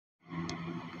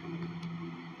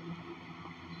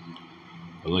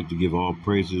I'd like to give all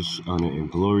praises, honor,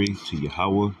 and glory to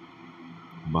Yahweh,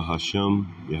 Bahashem,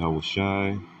 Yahweh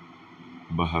Shai,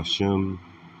 Bahashem,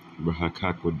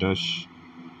 Rahakakwadash.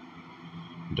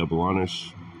 Double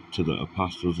honors to the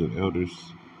apostles and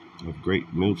elders of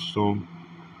Great Millstone,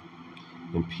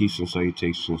 and peace and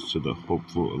salutations to the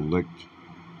hopeful elect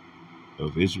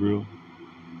of Israel.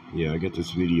 Yeah, I got this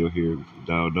video here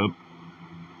dialed up.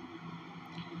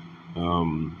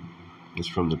 It's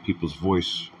from the People's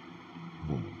Voice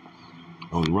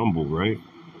on Rumble, right?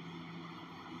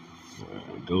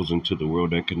 It goes into the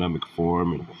World Economic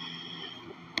Forum and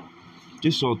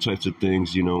just all types of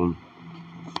things, that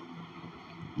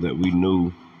we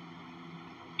know,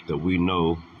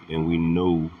 and we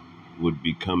know would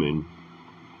be coming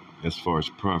as far as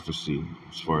prophecy,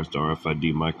 as far as the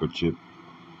RFID microchip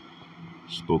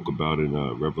spoke about in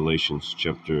Revelations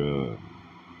chapter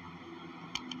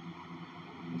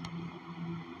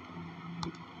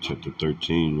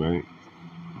 13, right?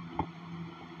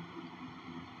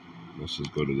 Let's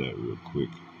just go to that real quick.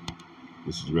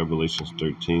 This is Revelations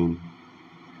 13,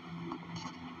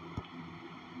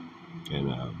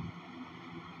 and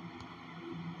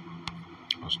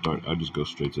I'll just go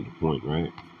straight to the point,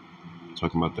 right?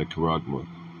 Talking about that charagma,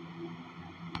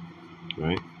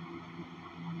 right?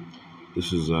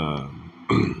 This is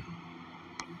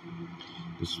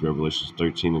this is Revelations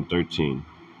 13 and 13.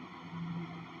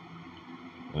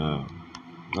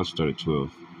 I'll start at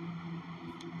 12.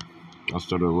 I'll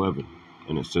start at 11,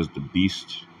 and it says, "The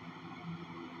beast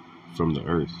from the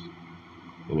earth,"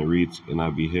 and it reads, "And I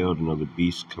beheld another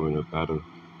beast coming up out of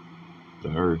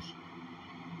the earth,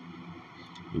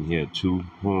 and he had two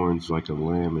horns like a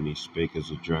lamb, and he spake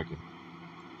as a dragon."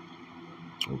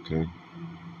 Okay.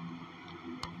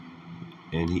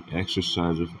 "And he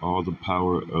exerciseth all the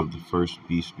power of the first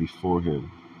beast before him."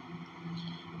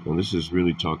 Now this is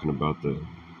really talking about the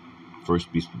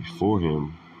first beast before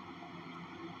him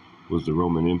was the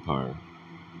Roman Empire.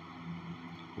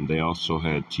 And they also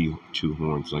had two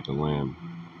horns like a lamb,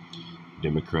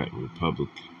 Democrat and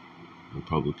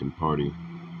Republican Party.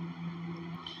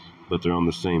 But they're on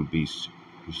the same beast.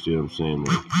 You see what I'm saying?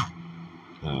 Like,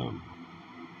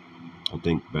 I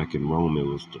think back in Rome it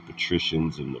was the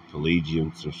patricians and the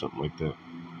Pelagians or something like that.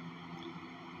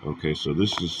 Okay, so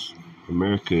this is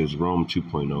America is Rome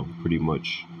 2.0, pretty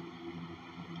much.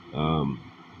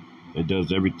 It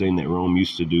does everything that Rome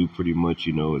used to do, pretty much,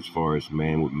 as far as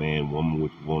man with man, woman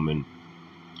with woman,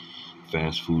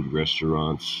 fast food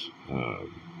restaurants,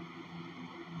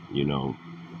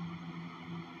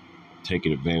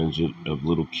 taking advantage of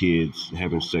little kids,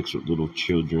 having sex with little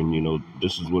children.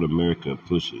 This is what America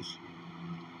pushes.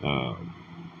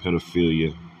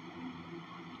 Pedophilia,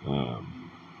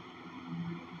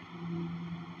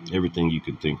 everything you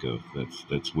can think of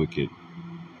that's wicked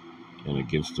and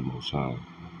against the Most High.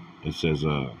 It says,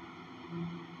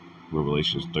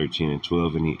 Revelations 13 and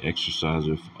 12, "And he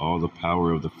exerciseth all the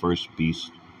power of the first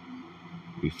beast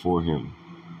before him,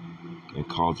 and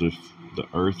causeth the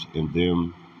earth and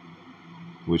them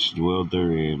which dwell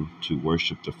therein to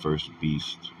worship the first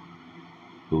beast,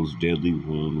 whose deadly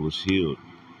wound was healed."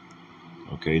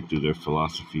 Okay, through their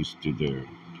philosophies, through their,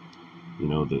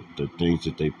 the things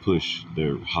that they push,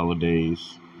 their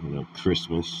holidays,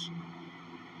 Christmas,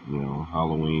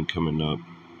 Halloween coming up.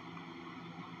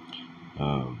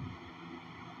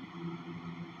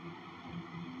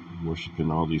 Worshiping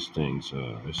all these things.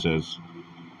 It says,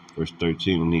 verse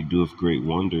 13, "And he doeth great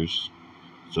wonders,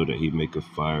 so that he maketh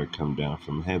fire come down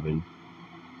from heaven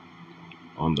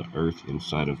on the earth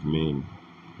inside of men."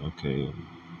 Okay,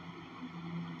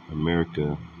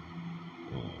 America,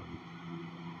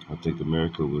 I think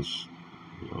America was,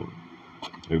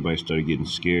 everybody started getting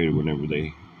scared whenever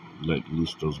they let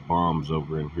loose those bombs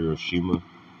over in Hiroshima.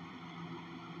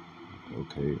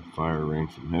 Okay, fire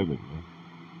rained from heaven, man.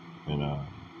 And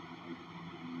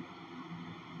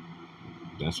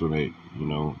that's when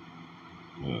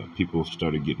people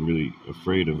started getting really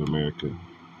afraid of America,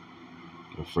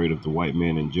 afraid of the white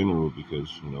man in general,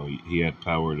 because he had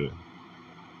power to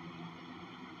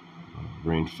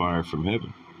rain fire from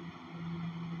heaven.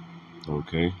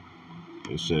 Okay,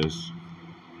 it says,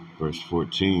 verse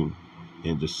 14,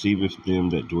 "And deceiveth them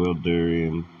that dwell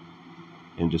therein,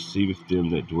 and deceiveth them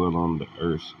that dwell on the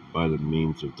earth by the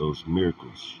means of those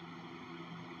miracles."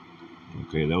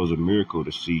 Okay, that was a miracle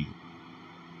to see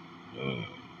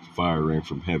fire rain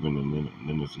from heaven, and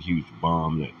then there's a huge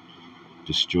bomb that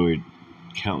destroyed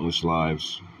countless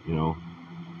lives.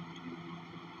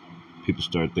 People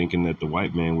started thinking that the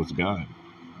white man was God.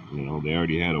 They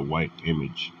already had a white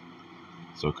image,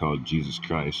 so-called Jesus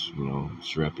Christ.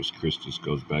 Serapis Christus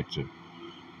goes back to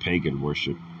pagan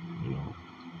worship.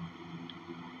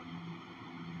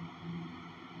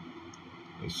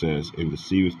 It says, and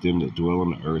deceiveth them that dwell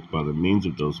on the earth by the means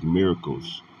of those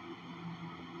miracles,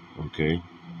 okay,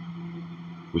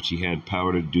 which he had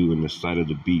power to do in the sight of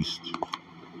the beast.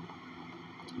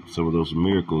 Some of those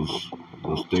miracles,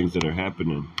 those things that are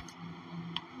happening.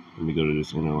 Let me go to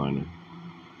this interliner.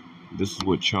 This is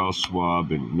what Charles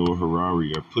Schwab and Noah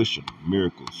Harari are pushing.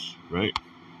 Miracles, right?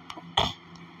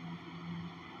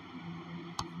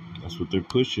 That's what they're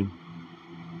pushing.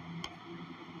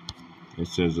 It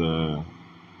says,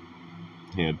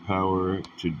 he had power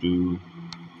to do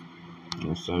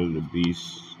inside of the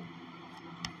beast.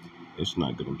 It's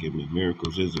not going to give me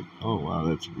miracles, is it? Oh, wow,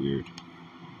 that's weird.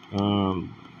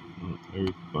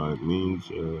 Everybody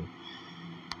means,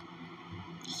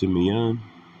 Simeon.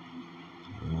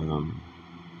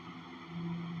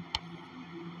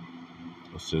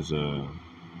 It says,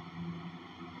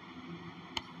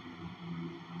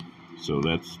 so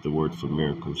that's the word for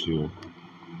miracles here.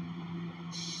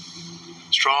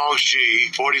 Strong's G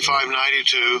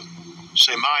 4592.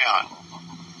 Semayon.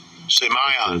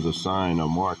 Semayon. As a sign, a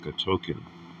mark, a token,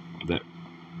 that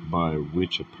by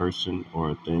which a person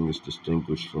or a thing is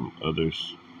distinguished from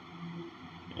others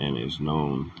and is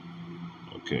known.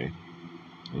 Okay.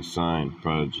 A sign,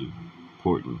 prodigy,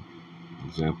 important,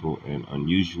 example, an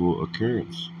unusual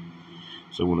occurrence.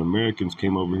 So when Americans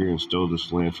came over here and stole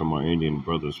this land from our Indian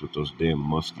brothers with those damn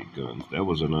musket guns, that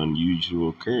was an unusual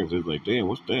occurrence. It was like, damn,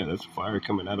 what's that? That's fire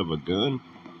coming out of a gun?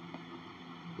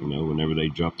 You know, whenever they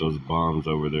dropped those bombs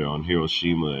over there on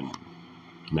Hiroshima and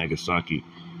Nagasaki,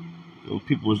 those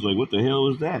people was like, what the hell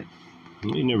is that?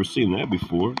 You ain't never seen that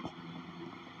before.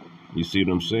 You see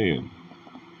what I'm saying?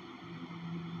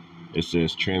 It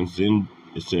says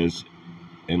it says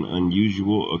an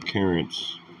unusual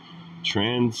occurrence,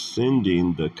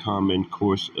 transcending the common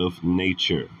course of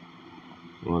nature.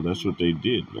 Well, that's what they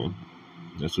did, man.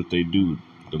 That's what they do.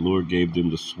 The Lord gave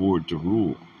them the sword to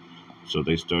rule. So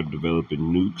they started developing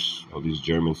nukes, all these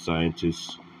German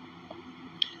scientists,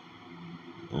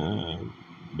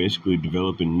 basically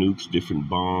developing nukes, different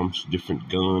bombs, different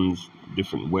guns,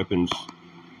 different weapons.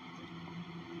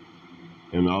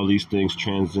 And all these things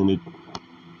transcending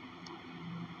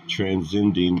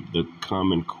the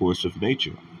common course of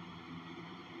nature.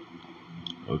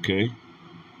 Okay?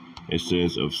 It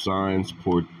says of signs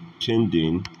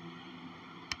portending,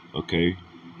 okay,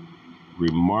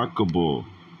 remarkable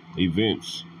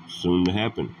events soon to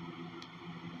happen,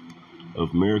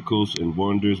 of miracles and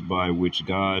wonders by which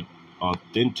God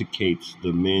authenticates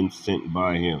the men sent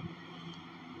by him.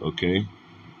 Okay?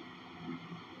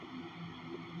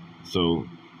 So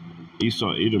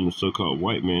Esau Edom, the so-called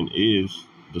white man, is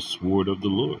the sword of the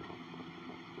Lord,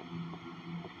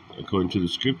 according to the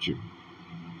scripture.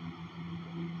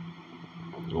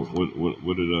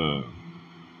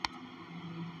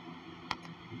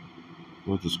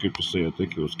 What did the scripture say? I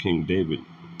think it was King David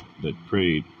that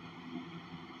prayed.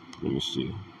 Let me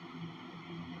see.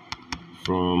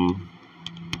 From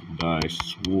thy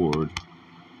sword,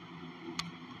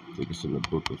 I think it's in the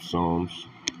book of Psalms.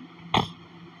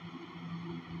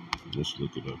 Let's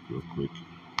look it up real quick.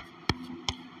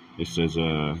 It says,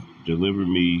 deliver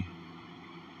me.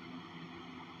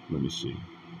 Let me see.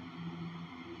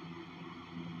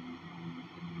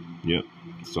 Yep,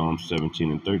 Psalm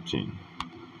 17 and 13.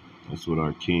 That's what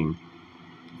our king.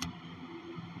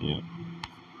 Yep.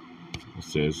 It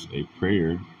says, a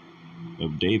prayer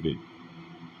of David.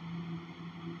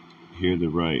 Hear the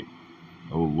right,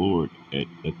 O Lord,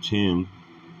 attend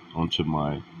unto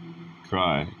my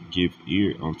cry. Give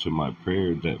ear unto my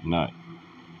prayer that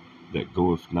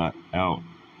goeth not out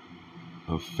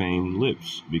of feigned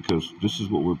lips. Because this is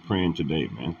what we're praying today,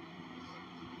 man.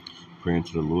 Praying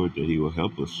to the Lord that he will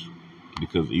help us.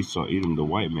 Because Esau Edom, the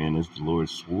white man, is the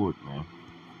Lord's sword, man.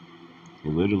 He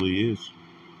literally is.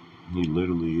 He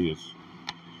literally is.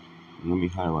 Let me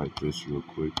highlight this real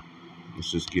quick.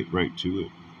 Let's just get right to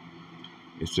it.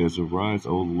 It says, arise,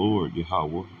 O Lord,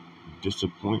 Yahweh,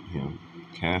 disappoint him,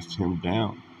 cast him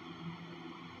down.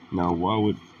 Now, why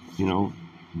would,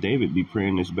 David be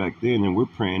praying this back then, and we're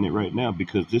praying it right now?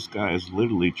 Because this guy is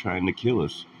literally trying to kill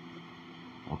us.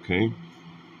 Okay?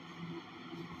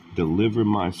 Deliver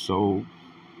my soul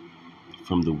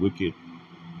from the wicked,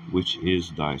 which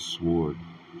is thy sword.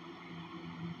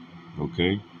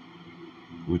 Okay?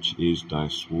 Which is thy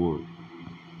sword.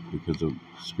 Because the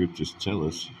scriptures tell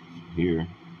us here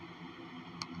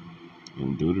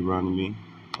in Deuteronomy,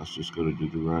 let's just go to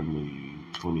Deuteronomy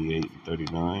 28 and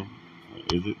 39.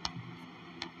 Is it?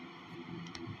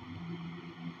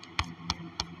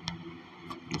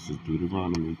 This is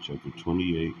Deuteronomy chapter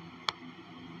 28.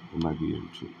 It might be in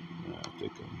I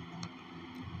think I'm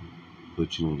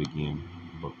butchering it again,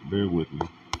 but bear with me.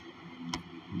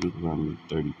 Deuteronomy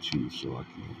 32, so I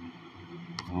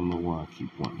don't know why I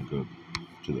keep wanting to go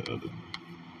to the other.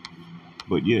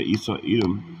 But yeah, Esau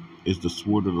Edom is the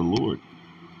sword of the Lord.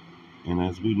 And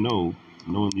as we know,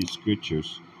 knowing these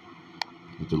scriptures,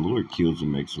 that the Lord kills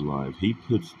and makes alive, he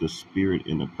puts the spirit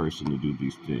in a person to do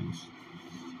these things.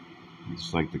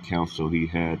 It's like the counsel he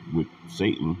had with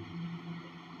Satan.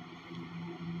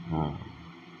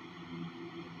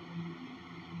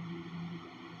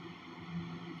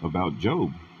 About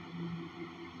Job.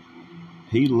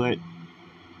 He let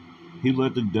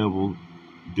the devil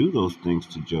do those things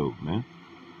to Job, man.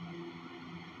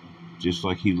 Just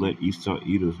like he let Esau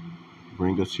Edom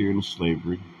bring us here into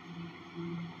slavery,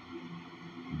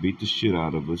 beat the shit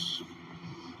out of us,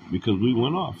 because we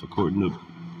went off, according to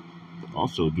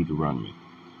also Deuteronomy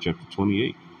chapter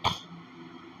 28.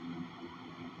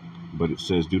 But it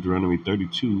says Deuteronomy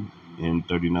 32 and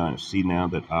 39, see now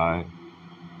that I,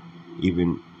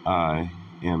 even I,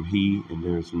 am he, and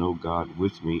there is no God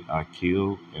with me. I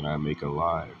kill and I make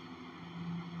alive.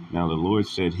 Now the Lord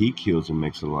said he kills and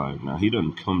makes alive. Now he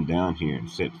doesn't come down here and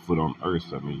set foot on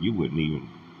earth. I mean, you wouldn't even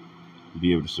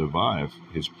be able to survive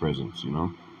his presence, you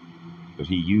know. But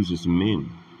he uses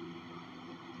men.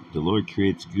 The Lord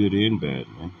creates good and bad,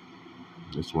 man.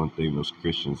 That's one thing those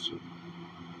Christians,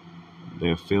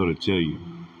 they'll fail to tell you.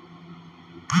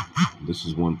 This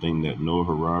is one thing that Noah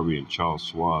Harari and Charles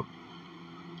Schwab,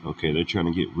 okay, they're trying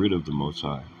to get rid of the Most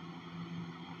High.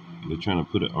 They're trying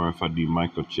to put an RFID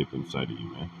microchip inside of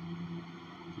you, man.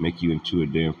 Make you into a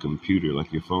damn computer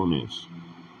like your phone is.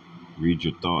 Read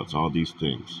your thoughts, all these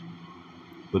things.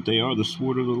 But they are the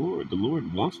sword of the Lord. The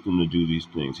Lord wants them to do these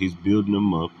things. He's building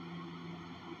them up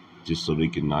just so they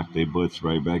can knock their butts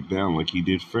right back down like he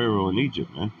did Pharaoh in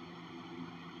Egypt, man.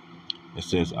 It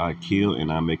says, I kill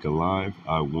and I make alive,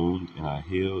 I wound and I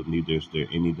heal, neither is there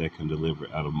any that can deliver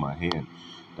out of my hand.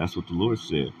 That's what the Lord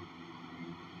said.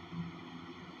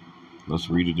 Let's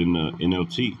read it in the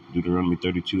NLT, Deuteronomy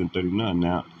 32 and 39.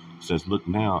 Now, it says, look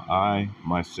now, I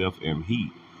myself am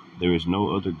he. There is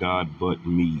no other God but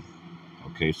me.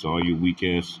 Okay, so all you weak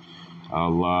ass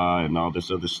Allah and all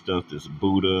this other stuff, this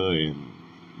Buddha and,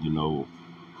 you know,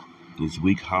 these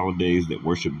weak holidays that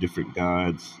worship different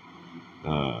gods,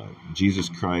 Jesus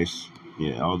Christ,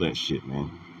 yeah, all that shit,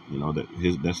 man. You know,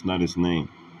 that's not his name.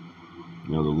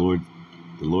 You know,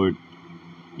 the Lord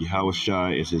Yahweh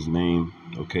Shai is his name,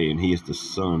 okay, and he is the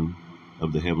Son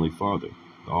of the Heavenly Father,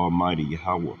 the Almighty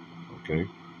Yahweh, okay.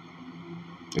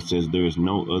 It says there is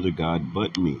no other God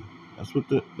but me. That's what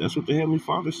the Heavenly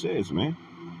Father says, man.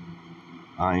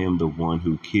 I am the one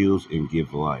who kills and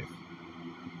gives life.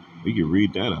 We can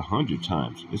read that 100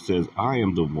 times. It says, I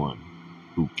am the one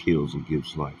who kills and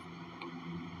gives life.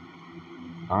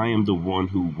 I am the one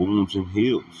who wounds and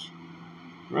heals.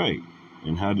 Right.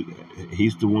 And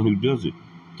he's the one who does it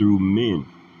through men.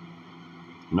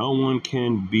 No one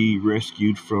can be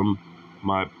rescued from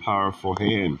my powerful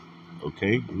hand.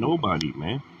 Okay? Nobody,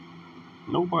 man.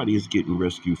 Nobody is getting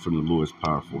rescued from the Lord's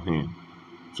powerful hand.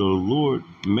 So the Lord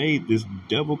made this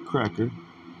devil cracker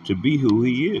to be who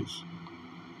he is.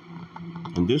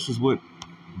 And this is what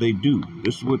they do.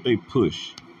 This is what they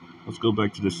push. Let's go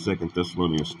back to the 2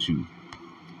 Thessalonians 2.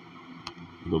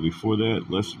 But before that,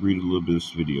 let's read a little bit of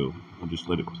this video. I'll just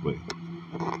let it play.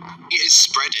 It is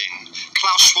spreading.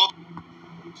 Klaus Schwab.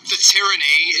 The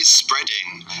tyranny is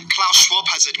spreading. Klaus Schwab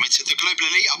has admitted the global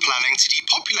elite are planning to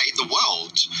depopulate the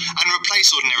world and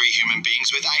replace ordinary human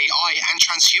beings with AI and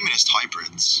transhumanist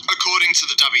hybrids. According to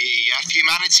the WEF,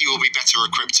 humanity will be better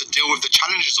equipped to deal with the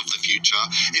challenges of the future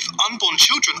if unborn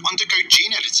children undergo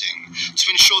gene editing to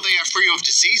ensure they are free of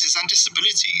diseases and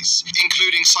disabilities,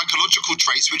 including psychological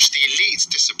traits which the elite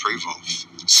disapprove of.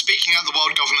 Speaking at the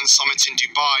World Government Summit in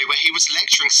Dubai, where he was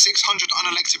lecturing 600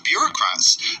 unelected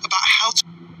bureaucrats about how to...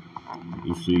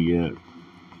 You see, yeah,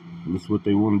 that's what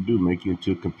they want to do, make you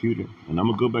into a computer. And I'm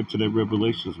going to go back to that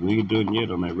Revelations. We ain't done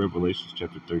yet on that Revelations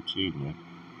chapter 13, man.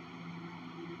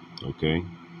 Okay?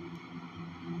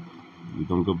 We're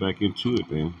going to go back into it,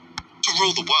 man. To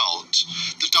rule the world.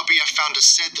 The WF founder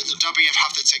said that the WF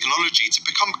have the technology to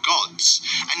become gods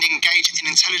and engage in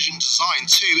intelligent design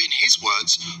to, in his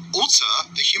words,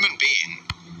 alter the human being.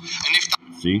 And if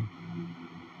that... See?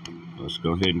 Let's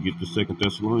go ahead and get to 2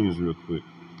 Thessalonians real quick.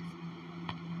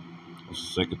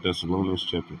 2 Thessalonians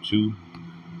chapter 2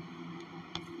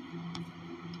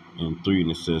 and 3,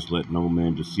 and it says, let no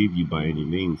man deceive you by any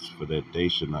means, for that day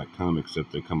should not come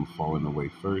except there come a falling away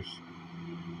first,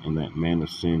 and that man of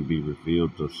sin be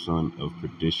revealed, the son of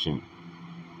perdition.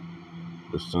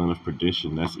 The son of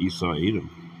perdition, that's Esau Edom.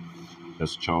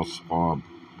 That's Charles Schwab.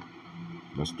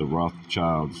 That's the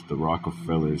Rothschilds, the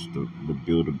Rockefellers, the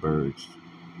Bilderbergs.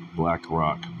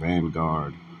 BlackRock,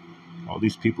 Vanguard, all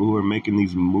these people who are making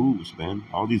these moves, man.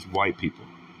 All these white people,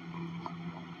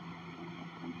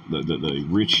 the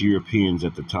rich Europeans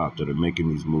at the top that are making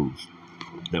these moves,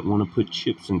 that want to put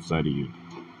chips inside of you,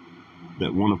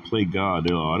 that want to play God.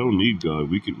 They're like, I don't need God.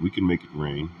 We can make it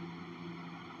rain.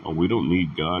 Oh, we don't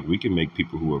need God. We can make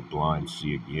people who are blind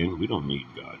see again. We don't need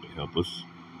God to help us.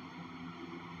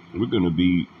 We're going to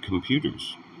be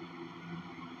computers.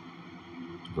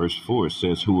 Verse 4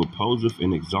 says, who opposeth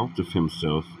and exalteth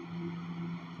himself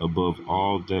above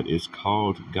all that is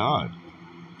called God.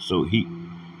 So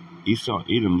Esau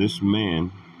Edom, this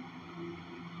man,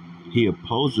 he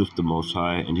opposeth the Most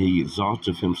High, and he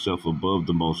exalteth himself above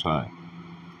the Most High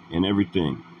and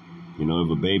everything. You know,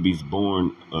 if a baby's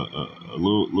born, a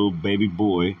little baby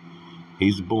boy,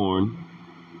 he's born.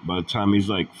 By the time he's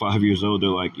like 5 years old, they're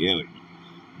like, yeah,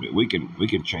 we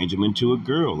can change him into a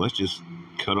girl. Let's just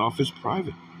cut off his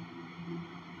private.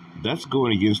 That's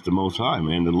going against the Most High,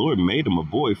 man. The Lord made him a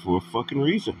boy for a fucking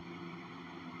reason.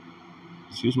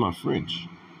 Excuse my French.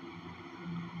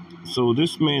 So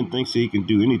this man thinks that he can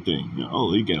do anything. You know,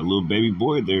 oh, he got a little baby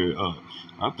boy there.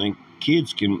 I think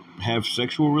kids can have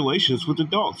sexual relations with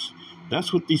adults.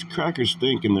 That's what these crackers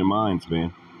think in their minds,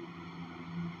 man.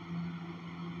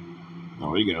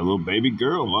 Oh, you got a little baby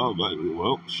girl.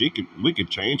 Well, we could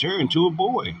change her into a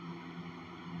boy.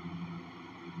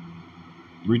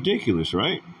 Ridiculous,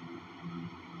 right?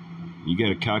 You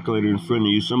got a calculator in front of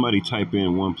you. Somebody type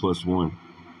in 1 + 1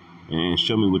 and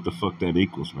show me what the fuck that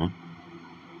equals, man.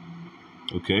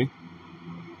 Okay?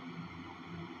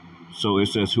 So it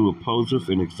says, who opposeth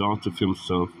and exalteth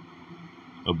himself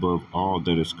above all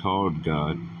that is called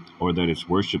God, or that is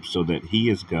worshipped, so that he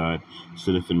is God,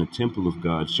 sitteth in the temple of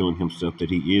God, showing himself that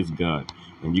he is God.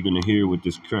 And you're going to hear what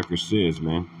this cracker says,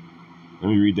 man. Let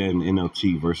me read that in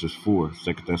NLT, verses 4,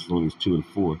 2 Thessalonians 2 and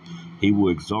 4. He will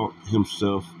exalt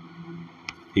himself.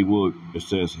 It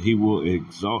says, he will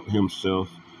exalt himself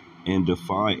and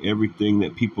defy everything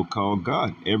that people call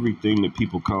God. Everything that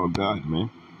people call God, man.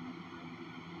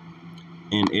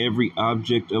 And every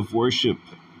object of worship.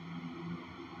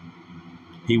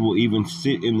 He will even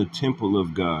sit in the temple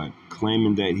of God,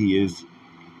 claiming that he is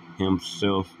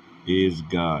himself is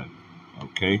God.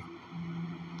 Okay?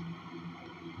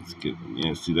 Let's get,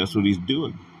 yeah, see, that's what he's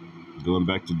doing. Going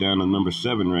back to down to number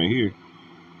 7 right here.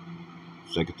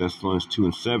 2 Thessalonians 2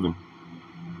 and 7.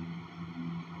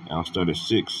 I'll start at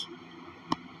 6.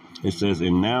 It says,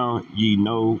 and now ye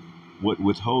know what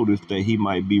withholdeth, that he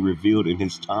might be revealed in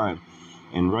his time.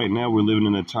 And right now we're living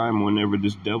in a time whenever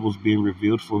this devil's being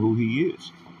revealed for who he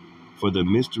is. For the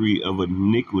mystery of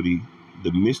iniquity.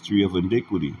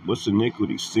 What's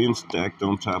iniquity? Sin stacked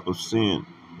on top of sin.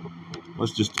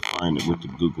 Let's just define it with the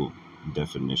Google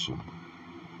definition.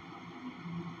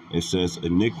 It says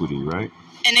iniquity, right?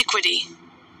 Iniquity.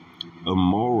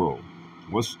 Immoral.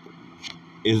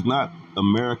 Is not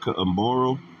America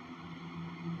immoral?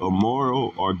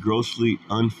 Immoral or grossly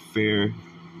unfair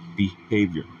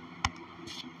behavior.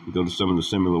 Go to some of the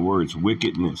similar words.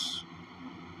 Wickedness.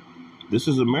 This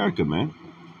is America, man.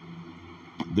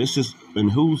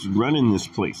 And who's running this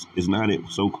place? Is not it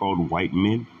so-called white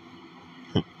men?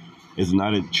 Is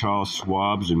not it Charles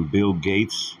Schwab's and Bill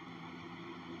Gates?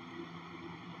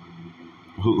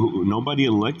 Who nobody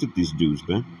elected these dudes,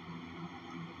 man.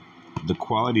 The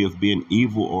quality of being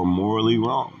evil or morally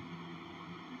wrong.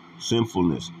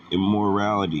 Sinfulness,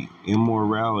 immorality.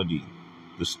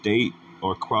 The state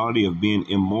or quality of being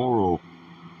immoral,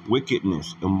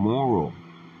 wickedness, immoral,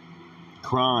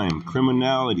 crime,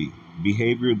 criminality,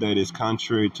 behavior that is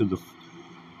contrary to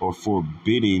or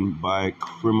forbidden by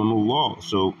criminal law.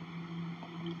 So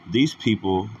these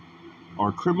people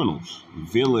are criminals,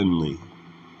 villainly,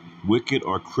 wicked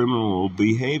or criminal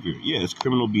behavior. Yeah, it's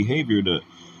criminal behavior to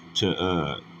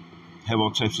have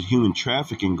all types of human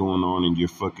trafficking going on in your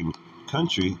fucking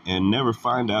country and never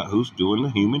find out who's doing the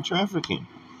human trafficking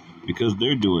because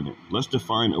they're doing it. Let's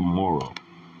define immoral.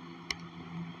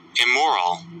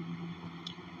 Immoral.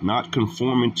 Not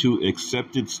conforming to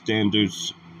accepted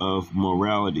standards of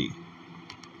morality.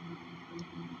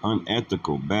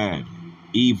 Unethical, bad,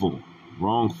 evil,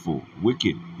 wrongful,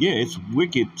 wicked. Yeah, it's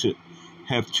wicked to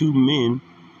have two men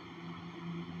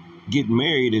get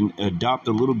married and adopt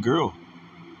a little girl.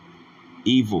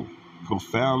 Evil,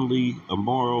 profoundly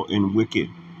immoral and wicked.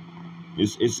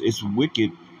 It's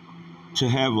wicked to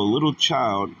have a little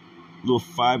child, little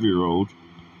 5-year-old,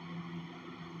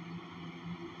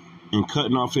 and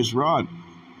cutting off his rod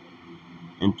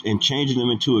and changing him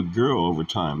into a girl over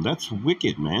time. That's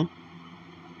wicked, man.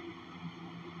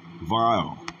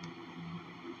 Vile.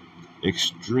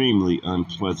 Extremely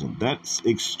unpleasant. That's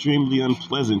extremely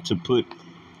unpleasant to put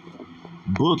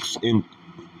books in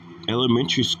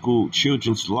elementary school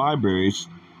children's libraries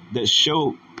that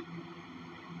show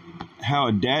how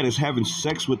a dad is having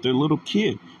sex with their little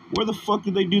kid. Where the fuck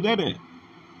did they do that at?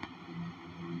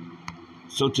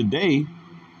 So today,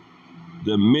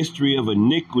 the mystery of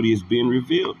iniquity is being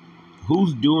revealed.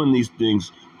 Who's doing these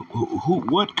things?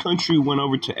 What country went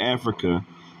over to Africa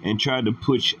and tried to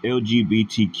push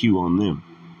LGBTQ on them?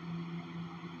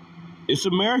 It's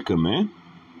America, man.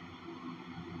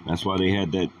 That's why they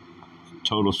had that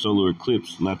total solar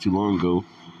eclipse not too long ago.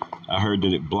 I heard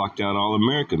that it blocked out all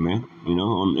America, man. You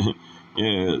know,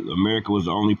 yeah, America was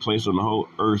the only place on the whole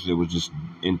earth that was just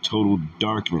in total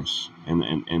darkness. And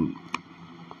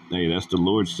hey, that's the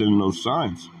Lord sending those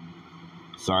signs.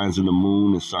 Signs in the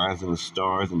moon and signs in the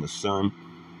stars and the sun.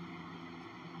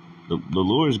 The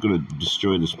Lord is going to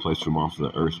destroy this place from off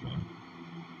of the earth, man.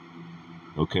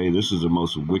 Okay, this is the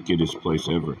most wickedest place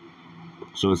ever.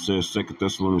 So it says 2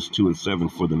 Thessalonians 2:7,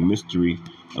 for the mystery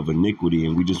of iniquity,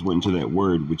 and we just went into that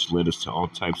word, which led us to all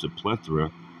types of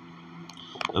plethora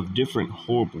of different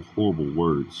horrible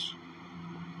words.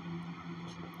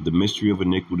 The mystery of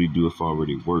iniquity doeth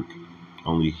already work.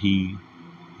 Only he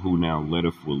who now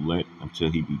letteth will let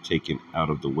until he be taken out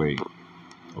of the way.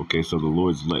 Okay, so the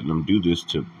Lord's letting them do this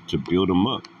to build him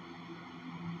up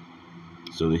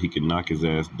so that he can knock his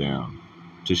ass down,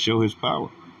 to show his power.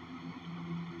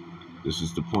 This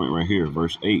is the point right here,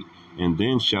 verse 8. And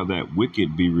then shall that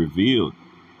wicked be revealed,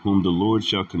 whom the Lord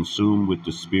shall consume with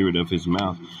the spirit of his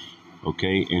mouth,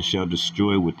 okay, and shall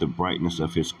destroy with the brightness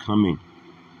of his coming,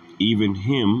 even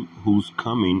him whose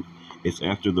coming is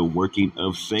after the working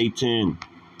of Satan,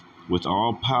 with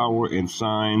all power and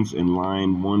signs and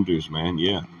lying wonders, man.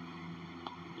 Yeah.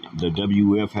 The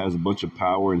WF has a bunch of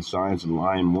power and signs and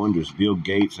lying wonders. Bill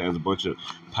Gates has a bunch of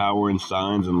power and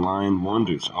signs and lying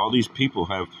wonders. All these people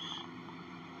have,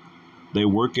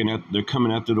 they're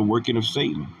coming after the working of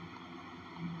Satan.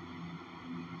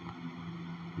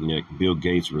 Yeah, Bill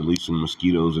Gates releasing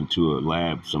mosquitoes into a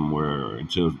lab somewhere, or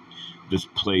into this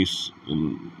place.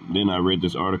 And then I read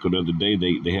this article the other day.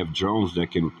 They have drones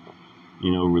that can,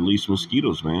 you know, release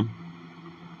mosquitoes, man.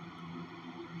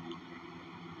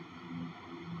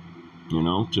 You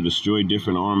know, to destroy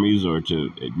different armies or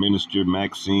to administer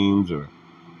vaccines or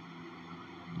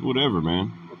whatever,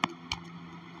 man.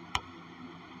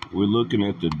 We're looking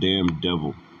at the damn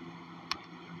devil.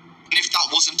 And if that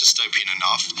wasn't dystopian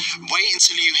enough, wait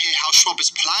until you hear how Schwab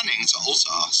is planning to alter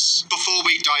us. Before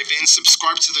we dive in,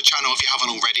 subscribe to the channel if you haven't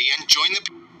already and join the...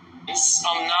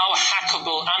 Are now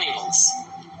hackable animals.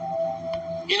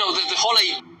 You know, the whole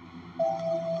idea...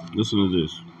 Listen to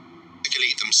this.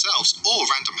 themselves or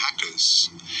random hackers.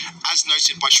 As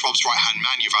noted by Schwab's right-hand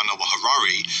man, Yuval Noah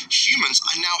Harari, humans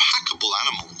are now hackable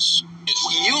animals.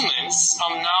 Humans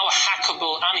are now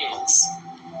hackable animals.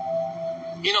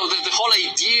 You know, the whole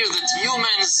idea that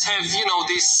humans have, you know,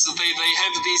 this, they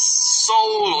have this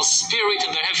soul or spirit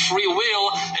and they have free will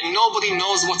and nobody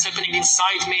knows what's happening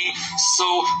inside me, so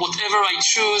whatever I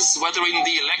choose, whether in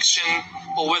the election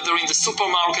or whether in the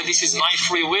supermarket, this is my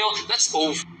free will, that's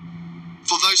over.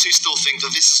 For those who still think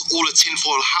that this is all a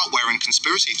tinfoil hat-wearing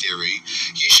conspiracy theory,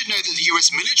 you should know that the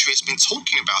US military has been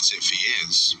talking about it for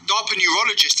years. DARPA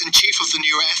neurologist and chief of the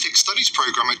Neuroethics Studies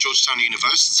program at Georgetown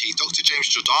University, Dr. James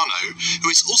Giordano,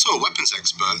 who is also a weapons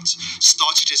expert,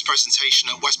 started his presentation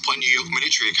at West Point, New York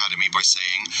Military Academy by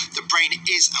saying, the brain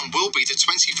is and will be the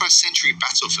 21st century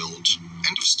battlefield.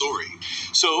 End of story.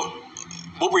 So,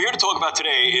 what we're here to talk about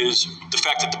today is the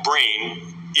fact that the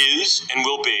brain is and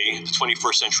will be the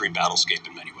 21st century battlescape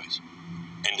in many ways.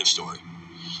 End of story.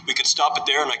 We could stop it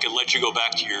there and I could let you go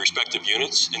back to your respective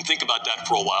units and think about that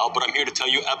for a while, but I'm here to tell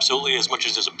you absolutely, as much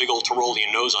as there's a big old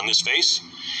Tyrolean nose on this face,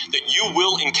 that you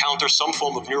will encounter some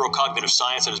form of neurocognitive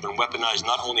science that has been weaponized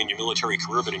not only in your military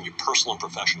career, but in your personal and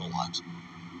professional lives,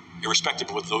 irrespective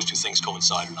of whether those two things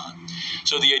coincide or not.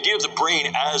 So the idea of the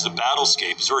brain as the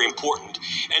battlescape is very important.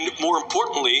 And more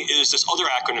importantly is this other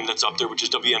acronym that's up there, which is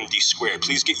WMD squared.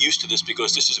 Please get used to this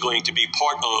because this is going to be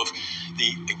part of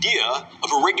the idea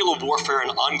of irregular warfare and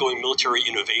ongoing military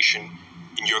innovation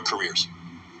in your careers.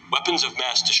 Weapons of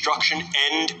mass destruction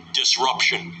and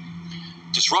disruption.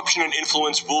 Disruption and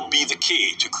influence will be the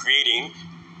key to creating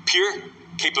peer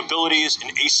capabilities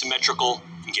and asymmetrical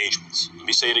engagements. Let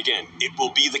me say it again. It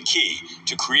will be the key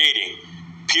to creating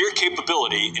peer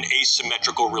capability in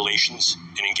asymmetrical relations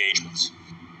and engagements.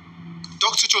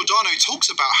 Dr. Giordano talks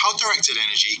about how directed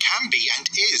energy can be and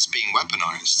is being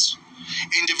weaponized.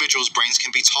 Individuals' brains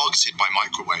can be targeted by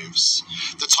microwaves,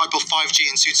 the type of 5G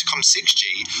and soon to come 6G,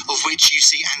 of which you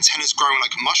see antennas growing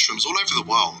like mushrooms all over the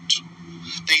world.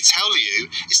 They tell you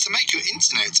it's to make your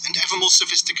internet and ever more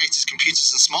sophisticated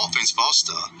computers and smartphones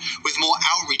faster, with more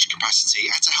outreach capacity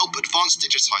and to help advance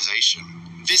digitization.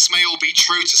 This may all be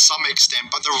true to some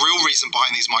extent, but the real reason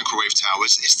behind these microwave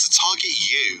towers is to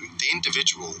target you, the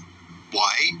individual.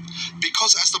 Why?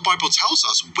 Because as the Bible tells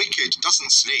us, wicked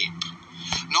doesn't sleep.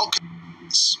 Not.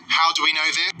 How do we know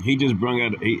this? He just brought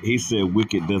out, he said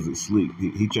wicked doesn't sleep.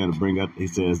 He trying to bring out, he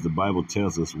says the Bible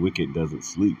tells us wicked doesn't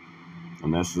sleep.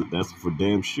 And that's for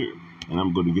damn sure. And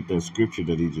I'm going to get that scripture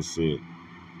that he just said.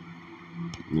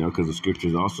 You know, because the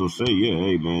scriptures also say, yeah,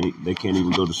 hey, man, they can't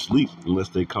even go to sleep unless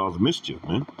they cause mischief,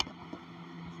 man.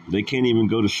 They can't even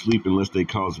go to sleep unless they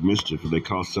cause mischief or they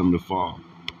cause something to fall.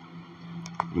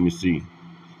 Let me see.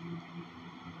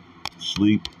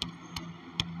 Sleep.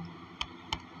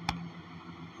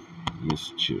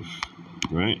 Mischief,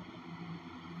 right?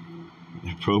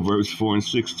 Proverbs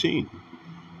 4:16.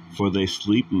 For they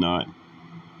sleep not,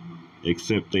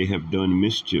 except they have done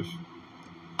mischief.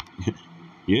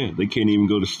 Yeah, they can't even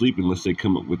go to sleep unless they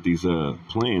come up with these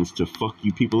plans to fuck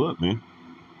you people up, man.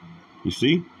 You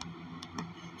see?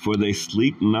 For they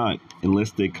sleep not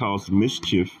unless they cause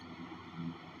mischief.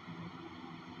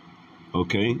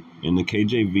 Okay, in the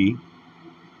KJV,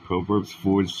 Proverbs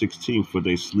 4:16. For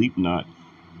they sleep not,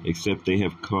 except they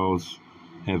have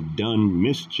done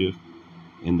mischief,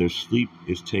 and their sleep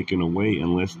is taken away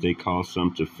unless they cause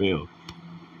some to fail.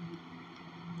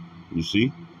 You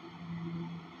see?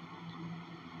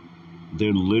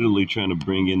 They're literally trying to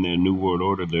bring in their New World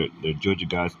Order. Their Georgia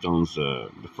Guidestones,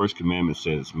 the first commandment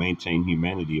says, maintain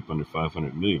humanity up under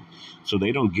 500 million. So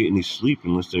they don't get any sleep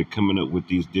unless they're coming up with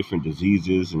these different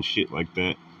diseases and shit like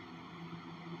that.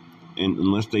 And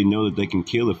unless they know that they can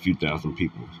kill a few thousand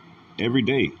people every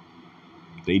day.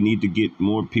 They need to get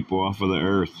more people off of the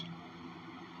earth.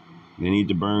 They need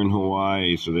to burn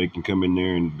Hawaii so they can come in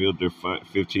there and build their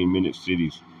 15-minute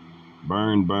cities.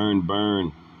 Burn, burn,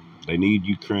 burn. They need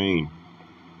Ukraine.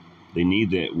 They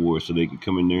need that war so they can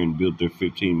come in there and build their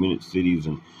 15-minute cities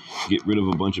and get rid of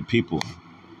a bunch of people.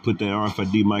 Put that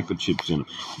RFID microchips in them.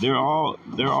 They're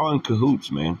all in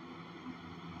cahoots, man.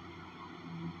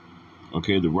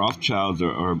 Okay, the Rothschilds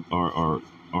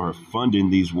are funding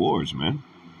these wars, man.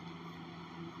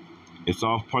 It's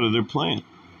all part of their plan.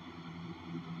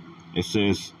 It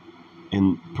says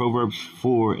in Proverbs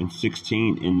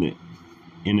 4:16 in the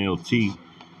NLT,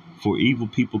 for evil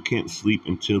people can't sleep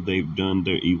until they've done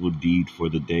their evil deed for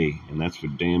the day. And that's for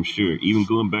damn sure. Even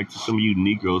going back to some of you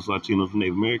Negroes, Latinos, and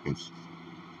Native Americans.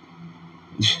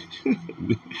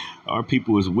 Our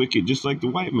people is wicked just like the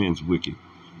white man's wicked.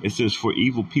 It says for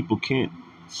evil people can't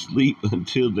sleep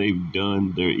until they've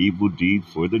done their evil deed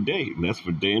for the day. And that's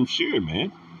for damn sure,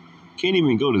 man. Can't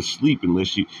even go to sleep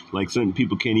unless you, like certain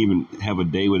people can't even have a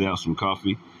day without some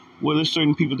coffee. Well, there's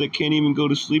certain people that can't even go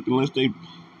to sleep unless they,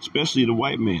 especially the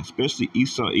white man, especially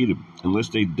Esau Edom, unless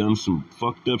they've done some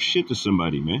fucked up shit to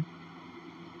somebody, man.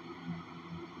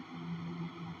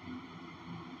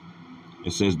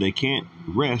 It says they can't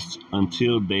rest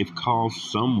until they've caused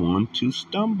someone to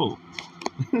stumble.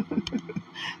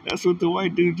 That's what the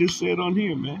white dude just said on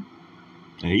here, man.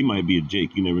 Now, he might be a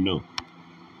Jake, you never know.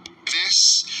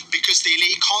 This because the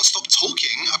elite can't stop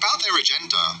talking about their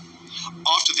agenda.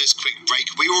 After this quick break,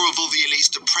 we will reveal the elite's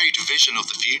depraved vision of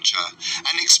the future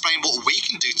and explain what we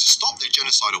can do to stop their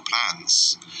genocidal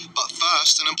plans. But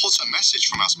first, an important message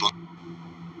from our sponsor.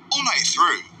 All night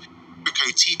through,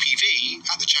 code TPV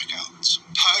at the checkout.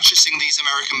 Purchasing these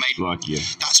American-made,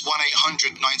 that's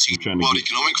 1-800-19 World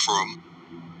Economic Forum,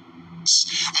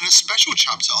 and a special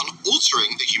chapter on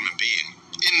altering the human being.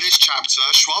 In this chapter,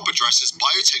 Schwab addresses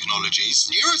biotechnologies,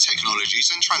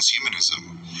 neurotechnologies, and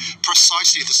transhumanism,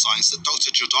 precisely the science that Dr.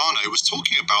 Giordano was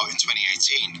talking about in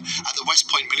 2018 at the West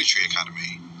Point Military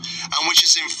Academy, and which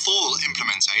is in full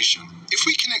implementation. If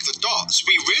we connect the dots,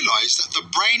 we realize that the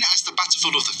brain as the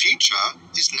battlefield of the future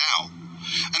is now,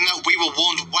 and that we were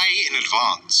warned way in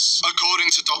advance.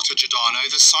 According to Dr. Giordano,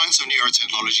 the science of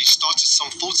neurotechnology started some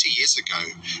 40 years ago,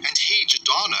 and he,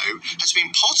 Giordano, has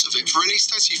been part of it for at least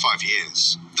 35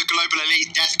 years. The global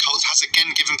elite death cult has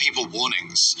again given people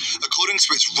warnings, according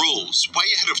to its rules, way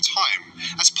ahead of time,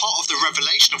 as part of the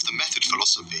revelation of the method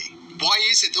philosophy. Why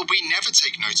is it that we never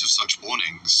take note of such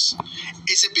warnings?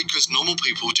 Is it because normal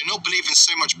people do not believe in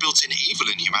so much built-in evil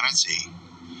in humanity?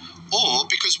 Or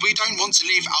because we don't want to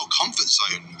leave our comfort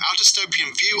zone, our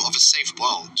dystopian view of a safe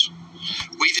world?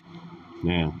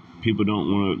 Yeah, people don't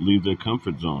want to leave their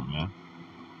comfort zone, man.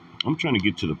 I'm trying to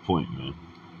get to the point, man.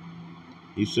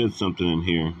 He said something in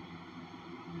here.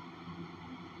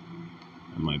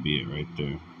 That might be it right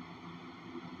there.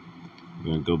 I'm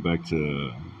going to go back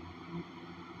to...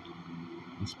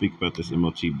 Let's speak about this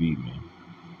MOTB, man.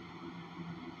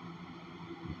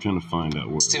 Trying to find out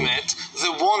what estimate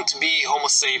there won't be Homo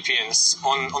sapiens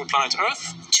on planet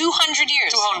Earth. 200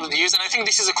 years. 200 years, and I think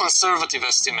this is a conservative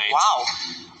estimate. Wow.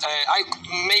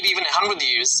 Maybe even 100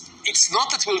 years. It's not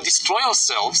that we'll destroy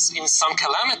ourselves in some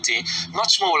calamity.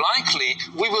 Much more likely,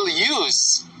 we will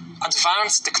use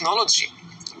advanced technology,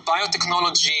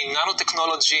 biotechnology,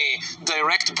 nanotechnology,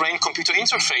 direct brain-computer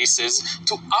interfaces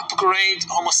to upgrade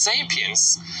Homo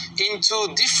sapiens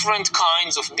into different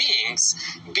kinds of beings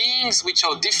which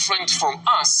are different from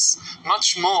us,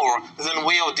 much more than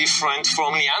we are different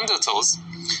from Neanderthals,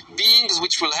 beings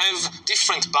which will have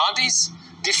different bodies,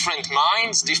 different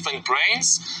minds, different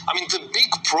brains. I mean, the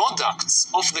big products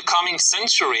of the coming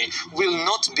century will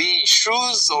not be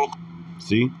shoes or...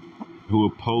 See? Who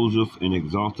opposeth and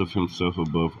exalteth himself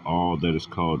above all that is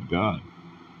called God.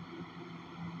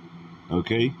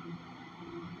 Okay?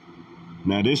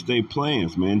 Now this they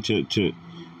plans, man, to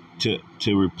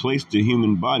replace the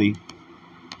human body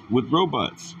with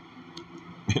robots.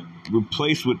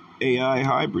 Replace with AI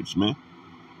hybrids, man.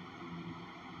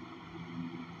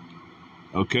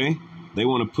 Okay? They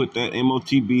want to put that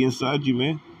MOTB inside you,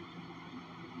 man.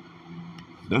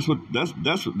 That's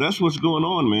what's going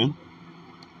on, man.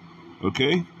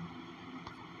 Okay?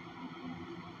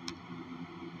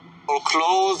 Or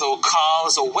clothes, or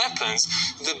cars, or weapons.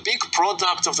 The big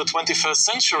product of the 21st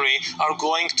century are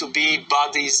going to be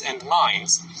bodies and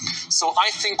minds. So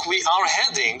I think we are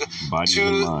heading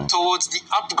towards the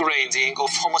upgrading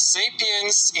of Homo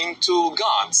sapiens into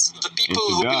gods. The people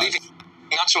who believe in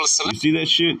natural selection. You see that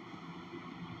shit?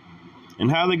 And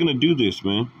how are they going to do this,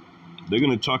 man? They're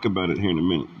going to talk about it here in a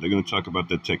minute. They're going to talk about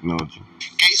that technology.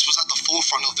 Gates was at the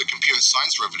forefront of the computer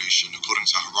science revolution, according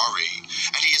to Harari,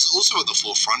 and he is also at the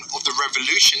forefront of the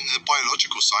revolution in the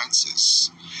biological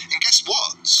sciences. And guess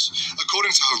what?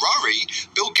 According to Harari,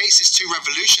 Bill Gates' two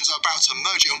revolutions are about to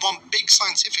merge in one big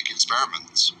scientific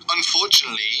experiment.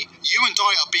 Unfortunately, you and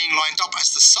I are being lined up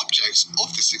as the subjects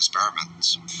of this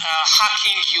experiment.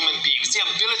 Hacking human beings, the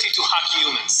ability to hack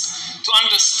humans, to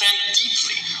understand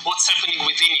deeply what's happening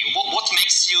within you, what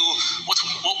makes you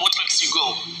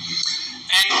go.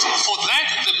 And for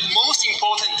that, the most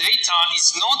important data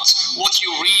is not what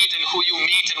you read and who you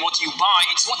meet and what you buy,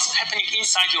 it's what's happening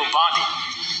inside your body.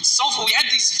 So we had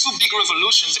these two big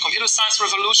revolutions, the computer science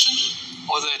revolution,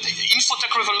 or the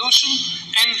infotech revolution,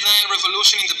 and the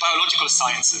revolution in the biological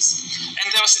sciences. And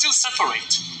they are still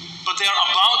separate, but they are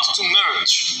about to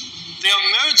merge. They are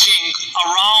merging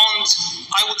around,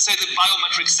 I would say, the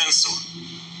biometric sensor.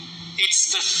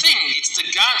 It's the thing, it's the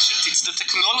gadget, it's the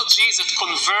technology that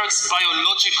converts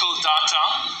biological data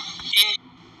in...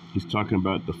 He's talking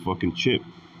about the fucking chip.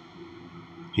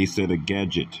 He said a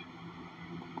gadget.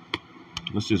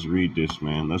 Let's just read this,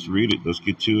 man. Let's read it. Let's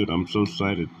get to it. I'm so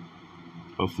excited.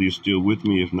 Hopefully you're still with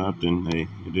me. If not, then, hey,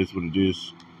 it is what it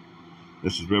is.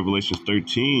 This is Revelation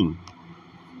 13.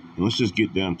 And let's just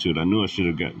get down to it. I knew I should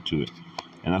have gotten to it.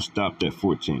 And I stopped at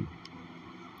 14.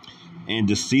 And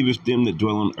deceiveth them that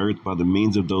dwell on earth by the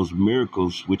means of those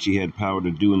miracles which he had power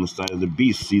to do in the sight of the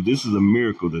beast. See, this is a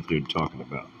miracle that they're talking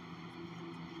about.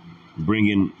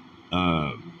 Bringing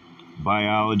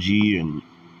biology and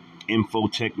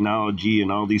infotechnology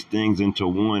and all these things into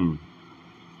one.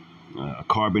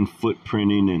 Carbon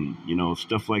footprinting and, you know,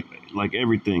 stuff like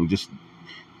everything. Just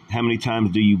how many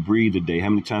times do you breathe a day? How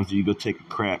many times do you go take a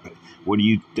crap? What are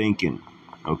you thinking?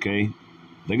 Okay?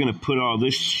 They're going to put all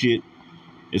this shit.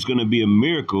 It's going to be a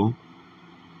miracle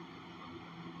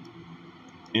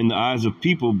in the eyes of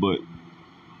people, but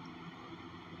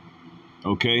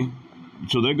okay,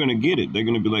 so they're going to get it. They're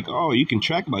going to be like, oh, you can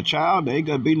track my child. There ain't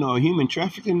going to be no human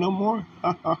trafficking no more.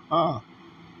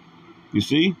 You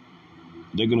see?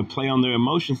 They're going to play on their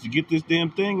emotions to get this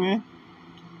damn thing, man.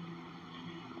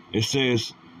 It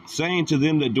says, saying to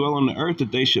them that dwell on the earth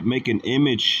that they should make an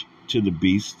image to the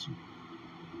beast,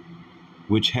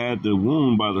 which had the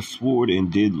wound by the sword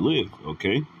and did live.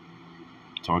 Okay?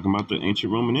 Talking about the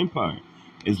ancient Roman Empire.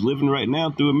 Is living right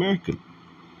now through America.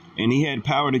 And he had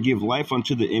power to give life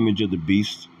unto the image of the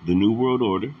beast, the New World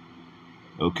Order.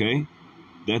 Okay?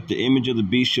 That the image of the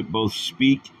beast should both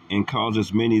speak and cause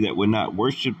as many that would not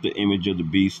worship the image of the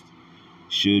beast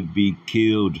should be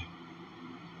killed.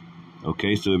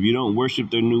 Okay? So if you don't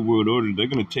worship their New World Order, they're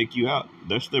going to take you out.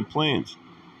 That's their plans.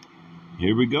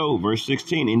 Here we go, verse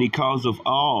 16. And he caused of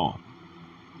all,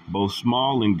 both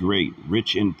small and great,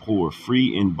 rich and poor,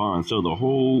 free and bond. So the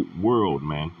whole world,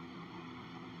 man,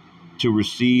 to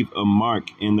receive a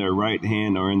mark in their right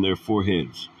hand or in their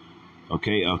foreheads.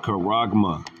 Okay, a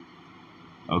charagma.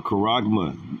 A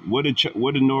charagma. What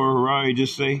did Noah Harari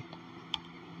just say?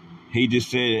 He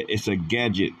just said it's a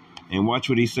gadget. And watch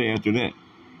what he say after that.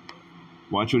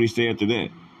 Watch what he say after that.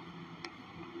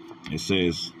 It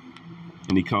says,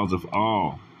 and he calls of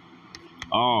all,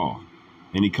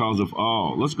 and he calls of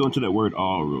all. Let's go into that word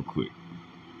all real quick.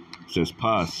 It says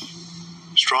pas.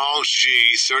 Strong's G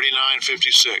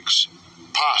 3956.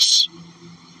 Pas.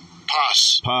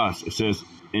 Pas. Pas. It says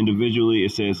individually.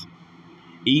 It says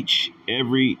each,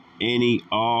 every, any,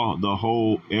 all, the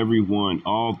whole, everyone,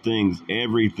 all things,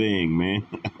 everything, man.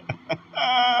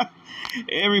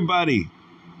 Everybody,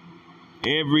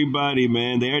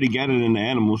 man. They already got it in the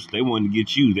animals. They wanted to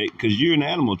get you, because you're an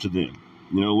animal to them.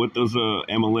 You know what those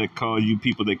Amalek call you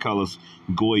people? They call us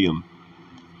Goyim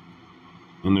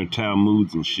in their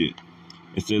Talmuds and shit.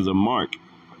 It says a mark,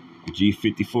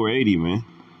 G5480, man.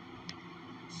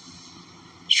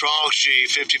 Strong's G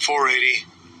 5480.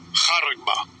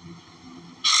 Charagba.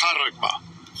 Charagba.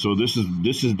 So this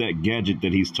is that gadget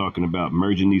that he's talking about,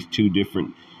 merging these two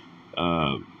different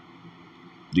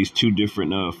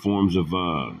forms of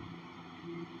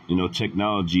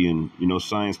technology and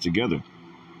science together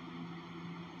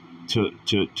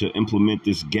to implement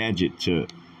this gadget to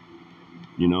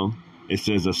it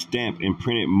says a stamp and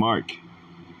printed mark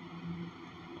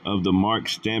of the mark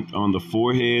stamped on the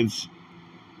foreheads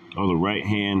or the right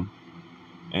hand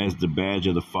as the badge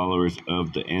of the followers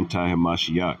of the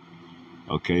anti-Hamashiach.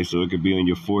 Okay, so it could be on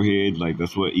your forehead, like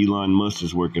that's what Elon Musk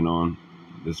is working on,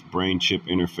 this brain chip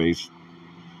interface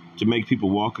to make people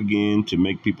walk again, to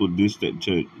make people do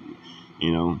that,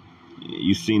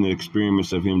 you've seen the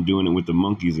experiments of him doing it with the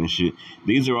monkeys and shit.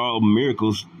 These are all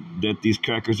miracles that these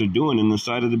crackers are doing in the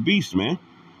side of the beast, man.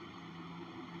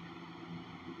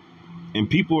 And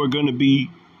people are going to be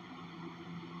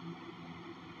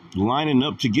lining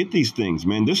up to get these things,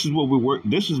 man. This is what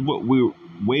we're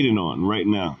waiting on right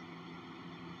now.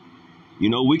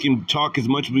 We can talk as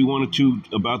much as we wanted to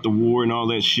about the war and all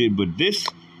that shit, but this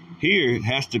here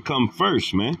has to come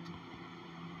first, man.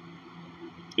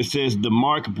 It says the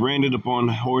mark branded upon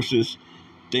horses,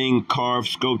 thing carved,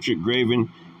 sculptured,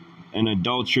 graven, and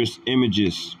adulterous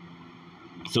images.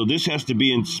 So this has to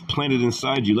be implanted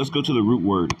inside you. Let's go to the root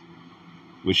word,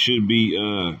 which should be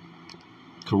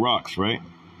karox, right?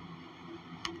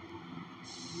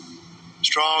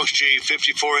 Strong's G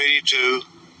 5482.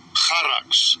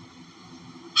 Charax.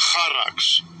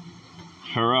 Charax.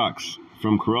 Harax,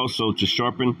 from caroso, to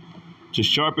sharpen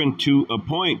to a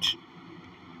point.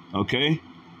 Okay,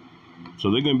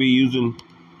 so they're going to be using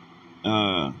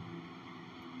a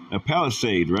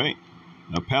palisade, right?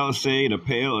 A palisade, a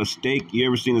pail, a stake. You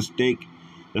ever seen a stake?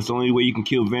 That's the only way you can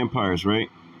kill vampires, right?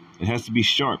 It has to be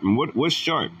sharp. And what's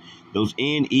sharp? Those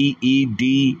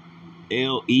NEEDLEs,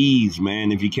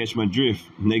 man, if you catch my drift.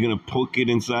 And they're going to poke it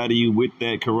inside of you with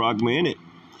that charagma in it.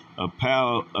 A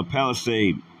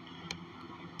palisade.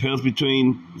 Pales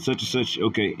between such and such.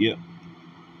 Okay, yeah.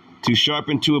 To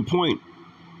sharpen to a point.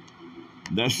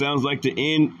 That sounds like the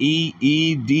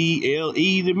NEEDLE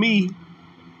to me.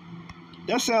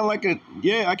 That sounds like I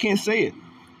can't say it.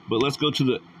 But let's go to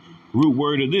the root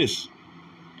word of this.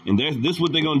 And this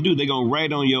what they're gonna do. They're gonna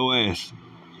write on your ass.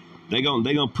 They're gonna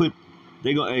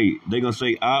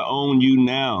say, I own you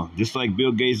now. Just like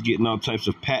Bill Gates getting all types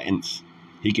of patents.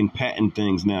 He can patent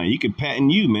things now. He can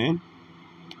patent you, man.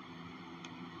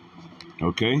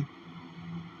 Okay.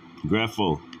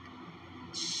 Grapho.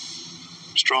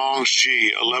 Strong's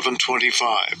G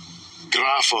 1125.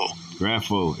 Grapho.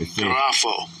 Grapho. It says,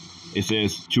 Grapho. It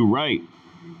says to write.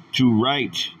 To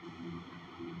write.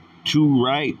 To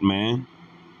write, man.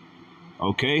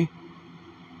 Okay?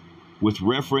 With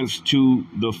reference to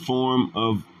the form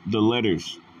of the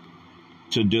letters.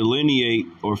 To delineate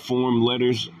or form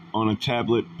letters on a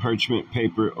tablet, parchment,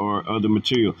 paper, or other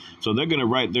material. So they're going to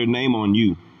write their name on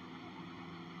you.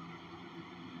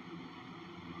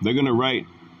 They're going to write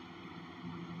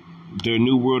their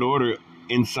new world order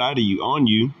inside of you, on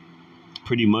you,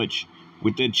 pretty much,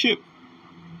 with that chip.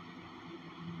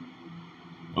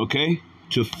 Okay?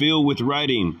 To fill with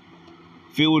writing.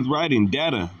 Fill with writing.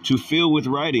 Data. To fill with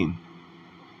writing.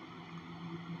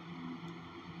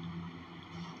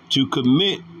 To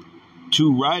commit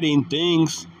to writing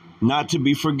things not to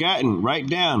be forgotten. Write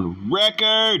down.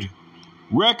 Record.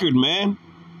 Record, man.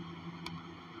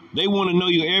 They want to know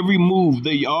your every move,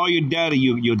 all your data,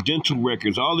 your dental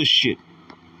records, all this shit.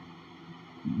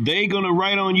 They gonna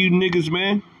write on you niggas,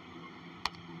 man.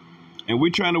 And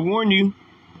we're trying to warn you.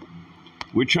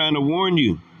 We're trying to warn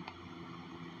you.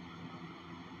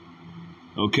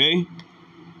 Okay?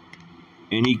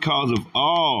 And he calls of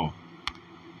all.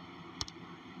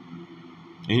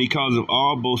 And he calls of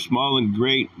all, both small and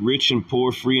great, rich and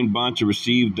poor, free and bond, to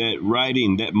receive that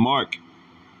writing, that mark,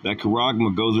 that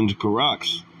charagma goes into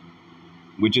karox,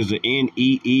 which is a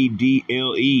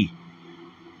NEEDLE.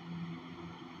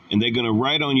 And they're going to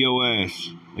write on your ass.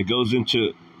 It goes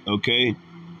into, okay,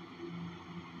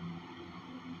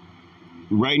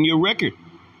 writing your record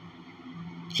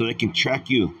so they can track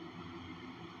you.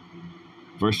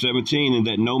 Verse 17, and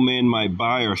that no man might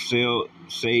buy or sell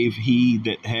save he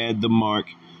that had the mark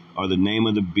or the name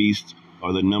of the beast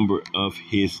or the number of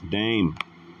his name.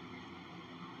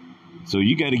 So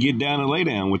you got to get down and lay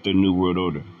down with the New World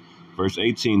Order. Verse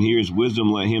 18, here is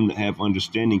wisdom, let him that have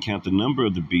understanding count the number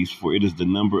of the beast, for it is the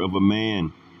number of a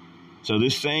man. So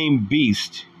this same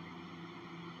beast,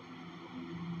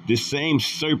 this same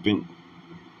serpent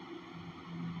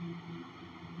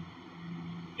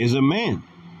is a man.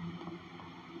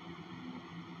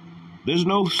 There's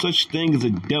no such thing as a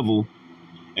devil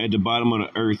at the bottom of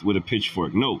the earth with a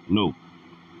pitchfork. No, no.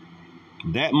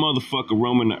 That motherfucker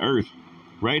roaming the earth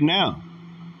right now.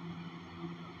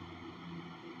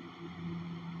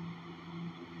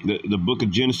 The book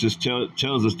of Genesis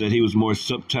tells us that he was more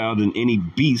subtle than any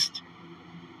beast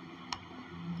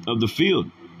of the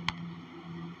field.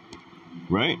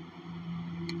 Right?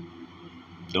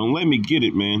 Don't let me get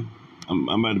it, man. I'm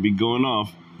about to be going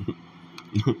off.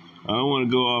 I don't want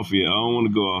to go off yet. I don't want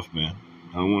to go off, man.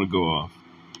 I don't want to go off.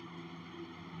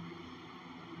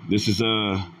 This is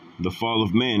the fall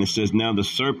of man. It says, now the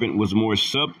serpent was more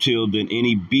subtle than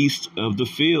any beast of the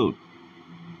field.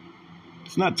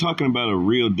 It's not talking about a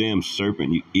real damn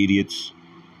serpent, you idiots,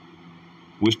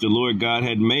 which the Lord God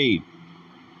had made.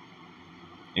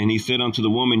 And he said unto the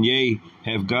woman, yea,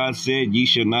 have God said, ye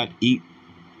shall not eat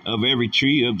of every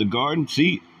tree of the garden?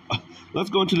 See, let's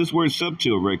go into this word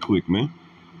subtle right quick, man.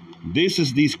 This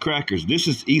is these crackers. This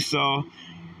is Esau,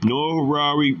 Noah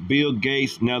Harari, Bill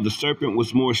Gates. Now the serpent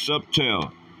was more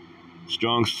subtle.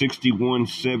 Strong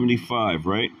 6175,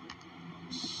 right?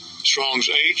 Strong's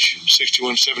H,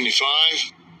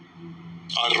 6175.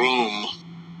 Arum.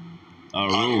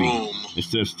 Arum. It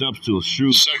says subtle,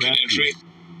 shrewd, second crafty. entry.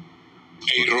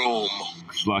 Arum.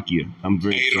 Slakia. I'm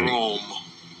very sorry. Arum.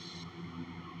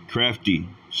 Crafty,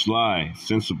 sly,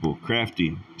 sensible,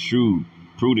 crafty, shrewd,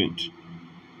 prudent.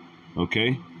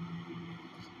 Okay?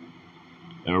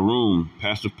 Arum,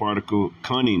 passive particle,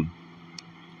 cunning.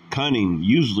 Cunning,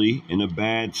 usually in a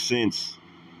bad sense.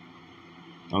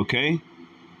 Okay?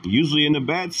 Usually in a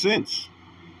bad sense.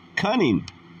 Cunning.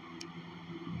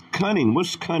 Cunning.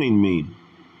 What's cunning mean?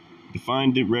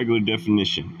 Define the regular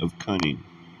definition of cunning.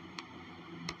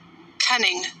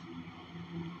 Cunning.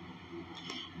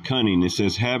 Cunning. It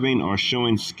says having or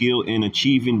showing skill in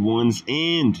achieving one's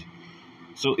end.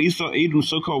 So Esau, Edom,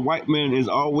 so-called white man, is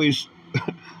always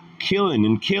killing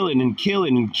and killing and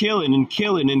killing and killing and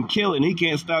killing and killing. He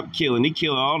can't stop killing. He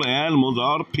kills all the animals,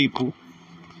 all the people.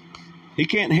 He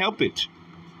can't help it.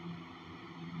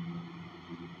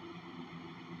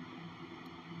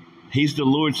 He's the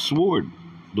Lord's sword.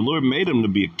 The Lord made him to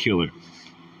be a killer.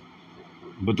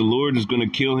 But the Lord is going to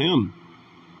kill him.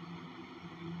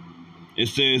 It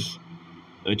says,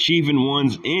 achieving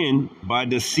one's end by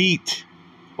deceit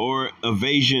or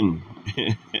evasion.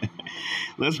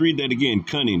 Let's read that again.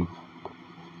 Cunning.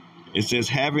 It says,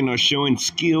 having or showing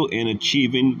skill in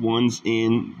achieving one's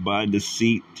end by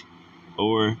deceit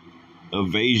or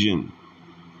evasion.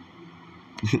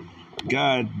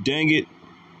 God dang it.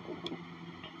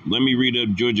 Let me read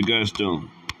up Georgia Guidestone.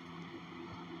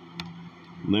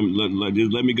 Let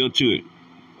me go to it.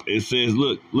 It says,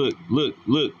 look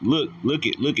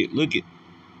it.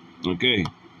 Okay.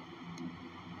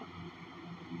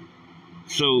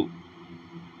 So,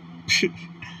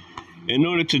 in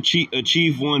order to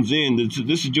achieve one's end,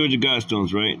 this is Georgia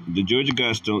Guidestones, right? The Georgia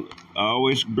Guidestone. I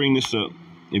always bring this up.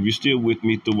 If you're still with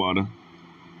me, the water.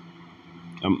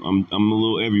 I'm a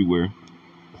little everywhere.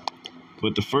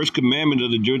 But the first commandment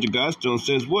of the Georgia Guidestone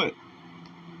says what?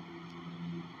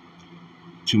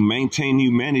 To maintain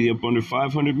humanity up under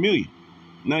 500 million.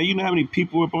 Now, you know how many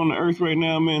people are up on the earth right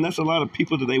now, man? That's a lot of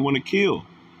people that they want to kill.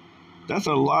 That's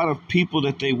a lot of people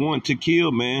that they want to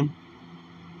kill, man.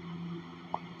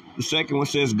 The second one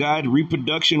says, guide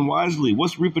reproduction wisely.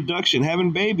 What's reproduction?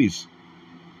 Having babies.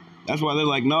 That's why they're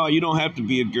like, no, you don't have to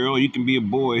be a girl. You can be a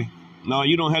boy. No,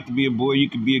 you don't have to be a boy. You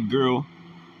can be a girl.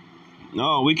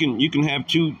 No, you can have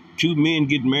two men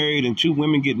get married and two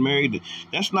women get married.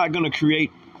 That's not going to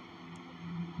create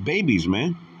babies,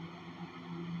 man.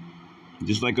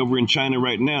 Just like over in China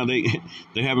right now, they're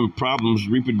having problems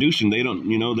reproducing. They don't,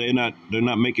 they're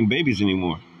not making babies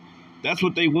anymore. That's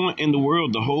what they want in the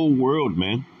world, the whole world,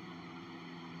 man.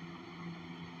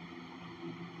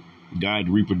 Guide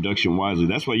reproduction wisely.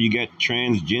 That's why you got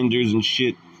transgenders and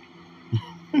shit.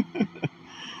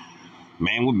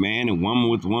 Man with man and woman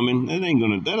with woman.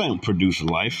 That don't produce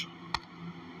life.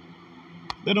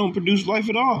 That don't produce life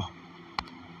at all.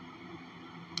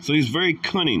 So he's very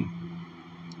cunning.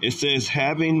 It says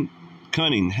having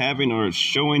cunning, having or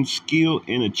showing skill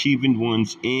in achieving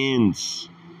one's ends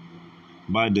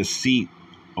by deceit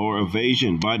or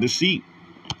evasion. By deceit.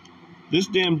 This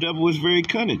damn devil is very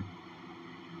cunning.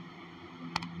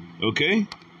 Okay?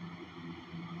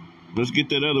 Let's get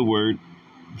that other word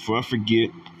before I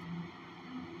forget.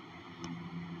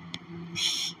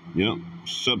 Yep.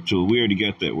 Subtle. We already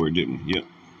got that word, didn't we? Yep.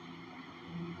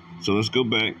 So let's go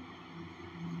back.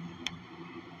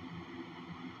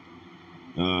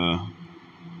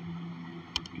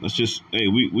 Let's just, hey,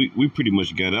 we pretty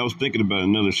much got it. I was thinking about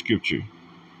another scripture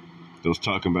that was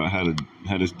talking about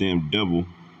how this damn devil.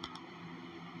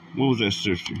 What was that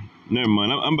scripture? Never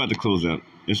mind. I'm about to close out.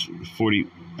 It's 40.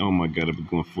 Oh my God, I've been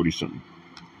going 40 something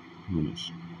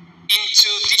minutes. Into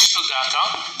digital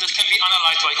data that can be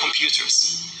analyzed by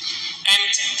computers.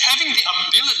 And having the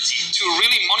ability to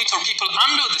really monitor people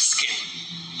under the skin,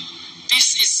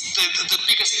 this is the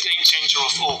biggest game changer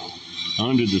of all.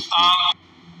 Under the skin.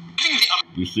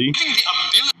 You see? Having the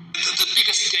ability, the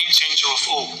biggest game changer of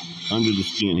all. Under the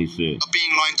skin, he said. Are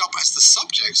being lined up as the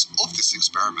subjects of this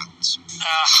experiment.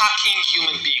 Hacking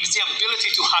human beings, the ability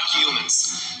to hack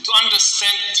humans, to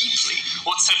understand deeply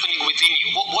what's happening within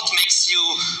you, what makes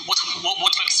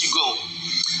you go.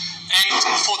 And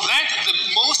for that, the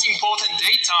most important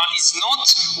data is not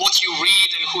what you read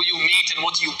and who you meet and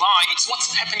what you buy, it's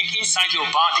what's happening inside your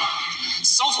body.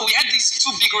 So we had these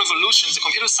two big revolutions, the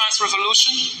computer science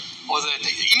revolution, or the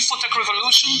infotech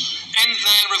revolution, and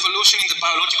the revolution in the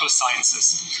biological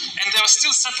sciences. And they are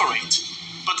still separate,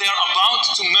 but they are about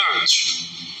to merge.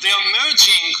 They are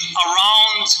merging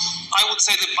around, I would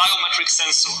say, the biometric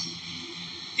sensor.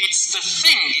 It's the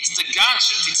thing, it's the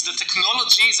gadget, it's the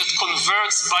technology that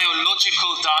converts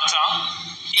biological data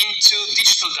into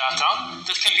digital data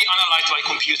that can be analyzed by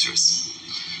computers.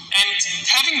 And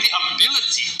having the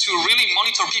ability to really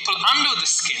monitor people under the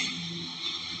skin,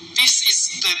 this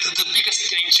is the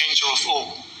biggest game changer of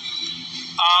all.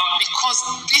 Because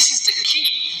this is the key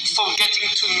for getting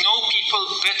to know people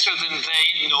better than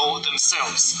they know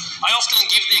themselves. I often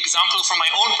give the example from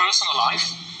my own personal life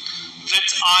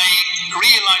that I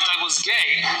realized I was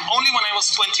gay only when I was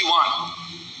 21.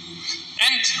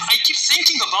 And I keep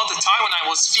thinking about the time when I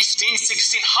was 15,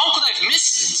 16. How could I have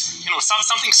missed it? You know,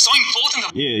 something so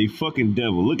important. Yeah, you fucking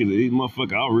devil. Look at it,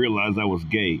 motherfucker. I realized I was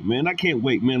gay. Man, I can't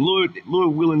wait, man. Lord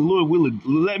willing,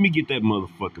 let me get that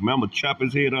motherfucker, man. I'm going to chop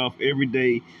his head off every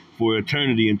day for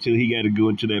eternity until he got to go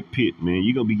into that pit, man.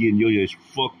 You're going to be getting your ass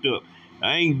fucked up.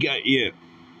 I ain't got yet.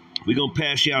 We're going to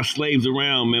pass y'all slaves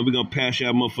around, man. We're going to pass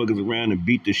y'all motherfuckers around and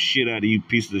beat the shit out of you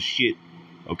pieces of shit,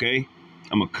 okay?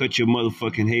 I'm going to cut your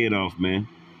motherfucking head off, man,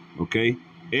 okay?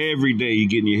 Every day you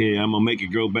get in your head, I'm going to make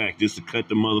it grow back just to cut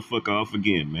the motherfucker off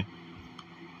again, man.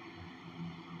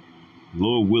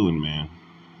 Lord willing, man.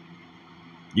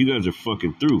 You guys are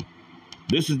fucking through.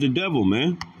 This is the devil,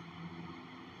 man.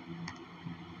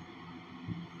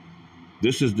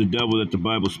 This is the devil that the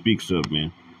Bible speaks of,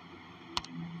 man.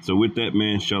 So with that,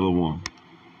 man, shalom.